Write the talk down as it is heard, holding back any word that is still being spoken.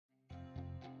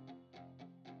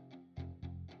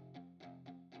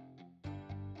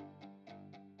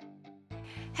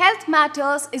Health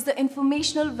Matters is the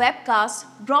informational webcast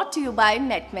brought to you by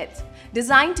Netmeds,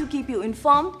 designed to keep you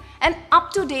informed and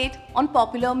up to date on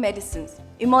popular medicines,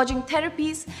 emerging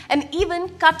therapies, and even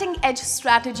cutting-edge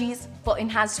strategies for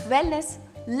enhanced wellness,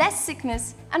 less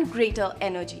sickness, and greater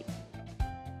energy.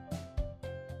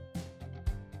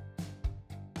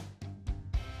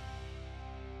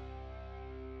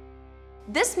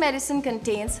 This medicine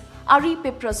contains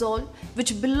Aripiprazole,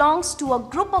 which belongs to a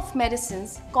group of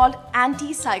medicines called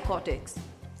antipsychotics.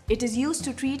 It is used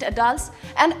to treat adults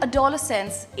and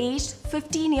adolescents aged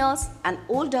 15 years and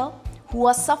older who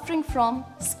are suffering from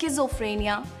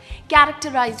schizophrenia,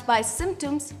 characterized by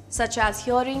symptoms such as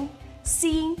hearing,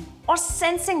 seeing, or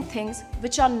sensing things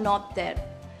which are not there,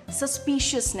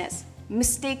 suspiciousness,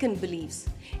 mistaken beliefs,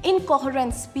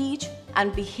 incoherent speech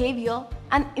and behavior,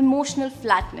 and emotional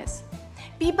flatness.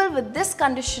 People with this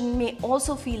condition may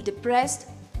also feel depressed,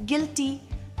 guilty,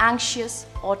 anxious,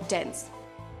 or tense.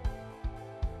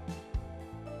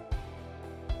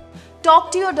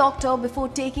 Talk to your doctor before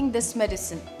taking this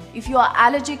medicine if you are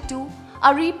allergic to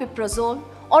aripiprazole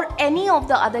or any of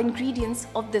the other ingredients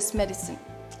of this medicine.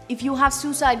 If you have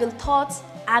suicidal thoughts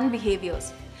and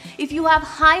behaviors. If you have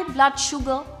high blood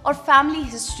sugar or family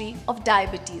history of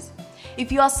diabetes.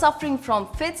 If you are suffering from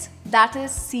fits, that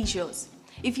is seizures.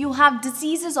 If you have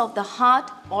diseases of the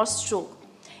heart or stroke.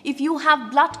 If you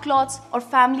have blood clots or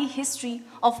family history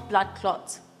of blood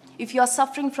clots. If you are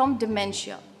suffering from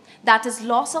dementia, that is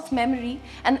loss of memory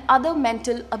and other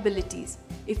mental abilities.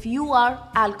 If you are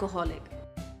alcoholic.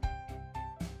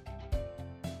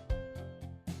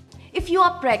 If you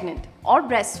are pregnant or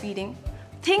breastfeeding,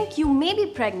 think you may be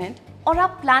pregnant or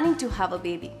are planning to have a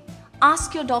baby,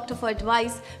 ask your doctor for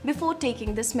advice before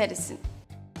taking this medicine.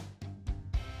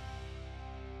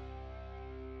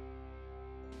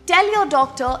 Tell your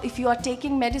doctor if you are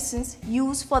taking medicines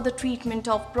used for the treatment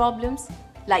of problems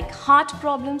like heart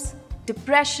problems,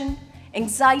 depression,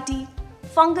 anxiety,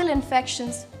 fungal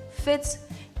infections, fits,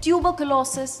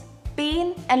 tuberculosis,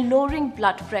 pain, and lowering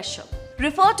blood pressure.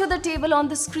 Refer to the table on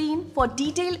the screen for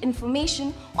detailed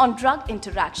information on drug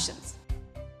interactions.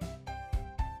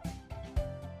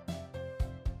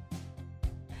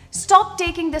 Stop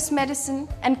taking this medicine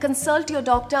and consult your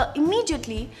doctor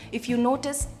immediately if you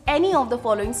notice any of the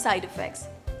following side effects: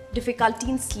 difficulty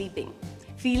in sleeping,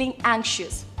 feeling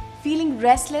anxious, feeling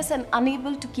restless and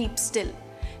unable to keep still,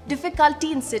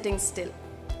 difficulty in sitting still,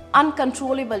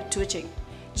 uncontrollable twitching,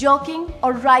 jerking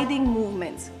or writhing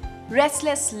movements,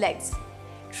 restless legs,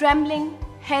 trembling,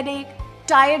 headache,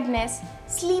 tiredness,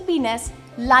 sleepiness,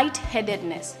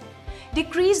 lightheadedness,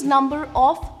 decreased number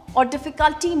of or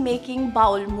difficulty making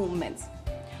bowel movements.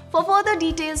 For further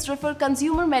details, refer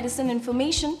consumer medicine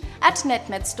information at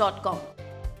Netmeds.com.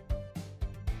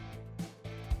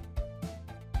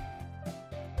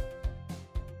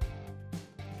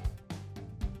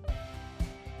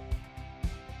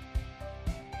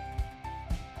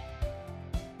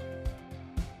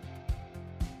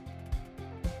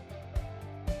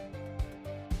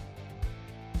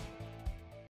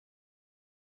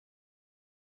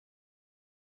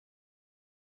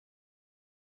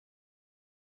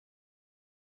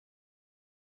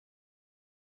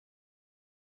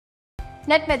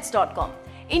 Netmeds.com.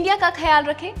 India का ख्याल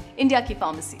रखें, India की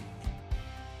pharmacy.